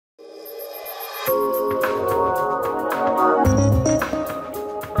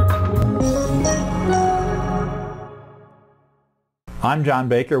I'm John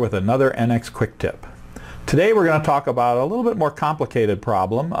Baker with another NX Quick Tip. Today we're going to talk about a little bit more complicated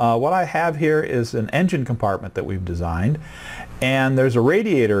problem. What I have here is an engine compartment that we've designed, and there's a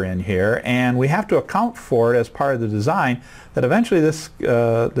radiator in here, and we have to account for it as part of the design that eventually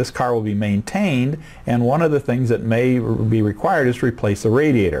this car will be maintained, and one of the things that may be required is to replace the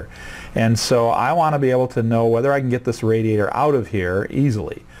radiator. And so I want to be able to know whether I can get this radiator out of here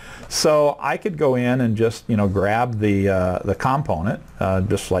easily. So I could go in and just grab the component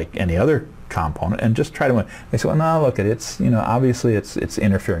just like any other component and just try to. They say, well, no, look at it. It's obviously it's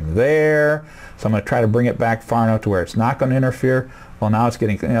interfering there. So I'm going to try to bring it back far enough to where it's not going to interfere. Well, now it's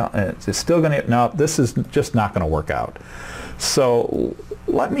getting it's still going to. No, this is just not going to work out. So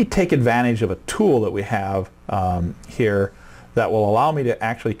let me take advantage of a tool that we have here that will allow me to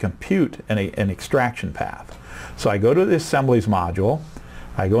actually compute an extraction path. So I go to the assemblies module.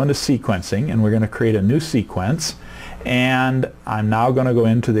 I go into sequencing, and we're going to create a new sequence, and I'm now going to go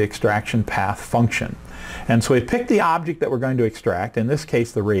into the extraction path function. And so we pick the object that we're going to extract, in this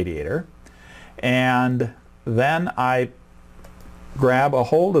case the radiator, and then I grab a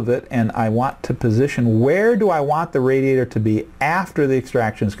hold of it and I want to position where do I want the radiator to be after the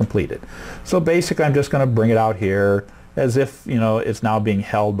extraction is completed. So basically I'm just going to bring it out here as if it's now being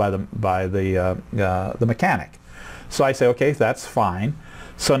held by the mechanic. So I say, okay, that's fine.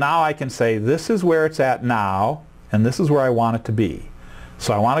 So now I can say this is where it's at now, and this is where I want it to be.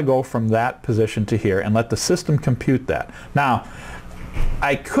 So I want to go from that position to here and let the system compute that. Now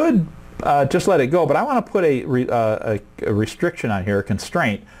I could just let it go, but I want to put a restriction on here, a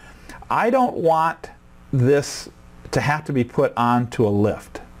constraint. I don't want this to have to be put onto a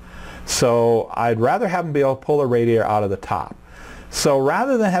lift. So I'd rather have them be able to pull the radiator out of the top. So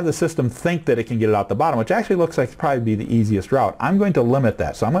rather than have the system think that it can get it out the bottom, which actually looks like it'd probably be the easiest route, I'm going to limit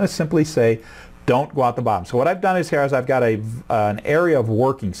that. So I'm going to simply say don't go out the bottom. So what I've done is here is I've got an area of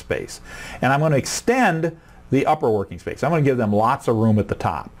working space, and I'm going to extend the upper working space. I'm going to give them lots of room at the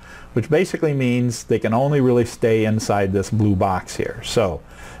top, which basically means they can only really stay inside this blue box here. So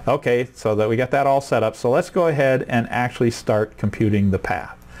okay, so that we got that all set up. So let's go ahead and actually start computing the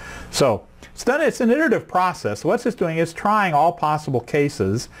path. So it's an iterative process. What it's doing is trying all possible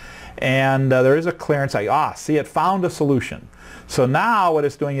cases, and there is a clearance. See, it found a solution. So now what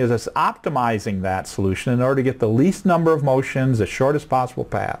it's doing is it's optimizing that solution in order to get the least number of motions, the shortest possible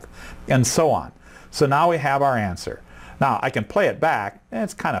path, and so on. So now we have our answer. Now I can play it back, and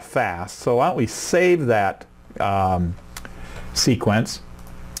it's kind of fast. So why don't we save that sequence,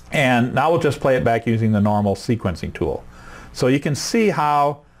 and now we'll just play it back using the normal sequencing tool. So you can see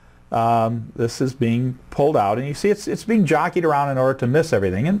how this is being pulled out, and you see it's being jockeyed around in order to miss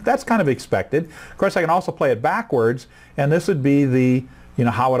everything, and that's kind of expected. Of course, I can also play it backwards, and this would be the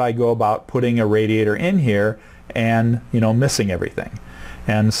how would I go about putting a radiator in here and missing everything.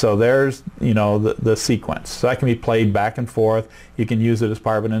 And so there's the sequence. So that can be played back and forth. You can use it as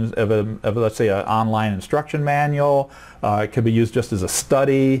part of let's say an online instruction manual. It could be used just as a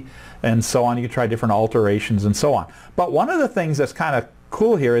study, and so on. You can try different alterations and so on. But one of the things that's kind of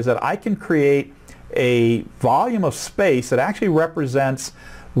cool here is that I can create a volume of space that actually represents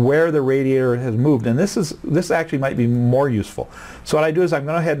where the radiator has moved, and this actually might be more useful. So what I do is I'm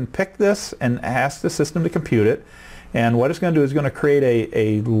going to go ahead and pick this and ask the system to compute it, and what it's going to do is going to create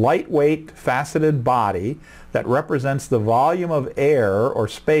a lightweight faceted body that represents the volume of air or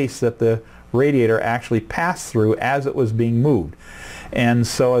space that the radiator actually passed through as it was being moved. And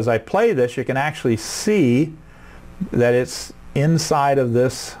so as I play this, you can actually see that it's inside of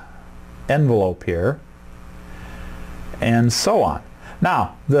this envelope here, and so on.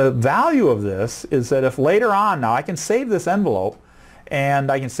 Now the value of this is that if later on, now I can save this envelope, and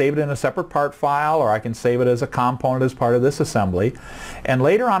I can save it in a separate part file, or I can save it as a component as part of this assembly, and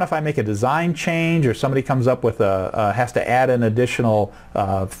later on if I make a design change, or somebody comes up with has to add an additional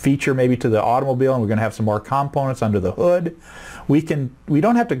feature maybe to the automobile, and we're going to have some more components under the hood, we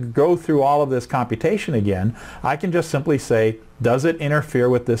don't have to go through all of this computation again. I can just simply say, does it interfere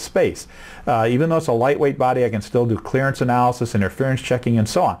with this space? Even though it's a lightweight body, I can still do clearance analysis, interference checking, and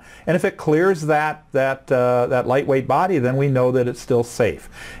so on. And if it clears that lightweight body, then we know that it's still safe.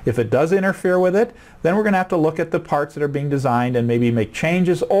 If it does interfere with it, then we're going to have to look at the parts that are being designed and maybe make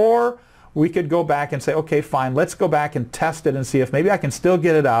changes, or we could go back and say, okay, fine, let's go back and test it and see if maybe I can still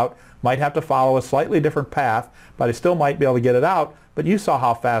get it out. Might have to follow a slightly different path, but I still might be able to get it out. But you saw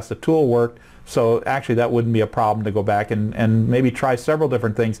how fast the tool worked, so actually that wouldn't be a problem to go back and maybe try several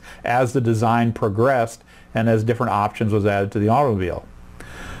different things as the design progressed and as different options was added to the automobile.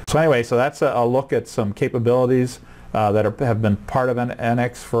 So anyway, so that's a look at some capabilities that have been part of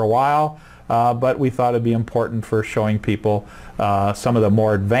NX for a while. but we thought it'd be important for showing people some of the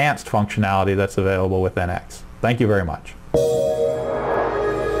more advanced functionality that's available with NX. Thank you very much.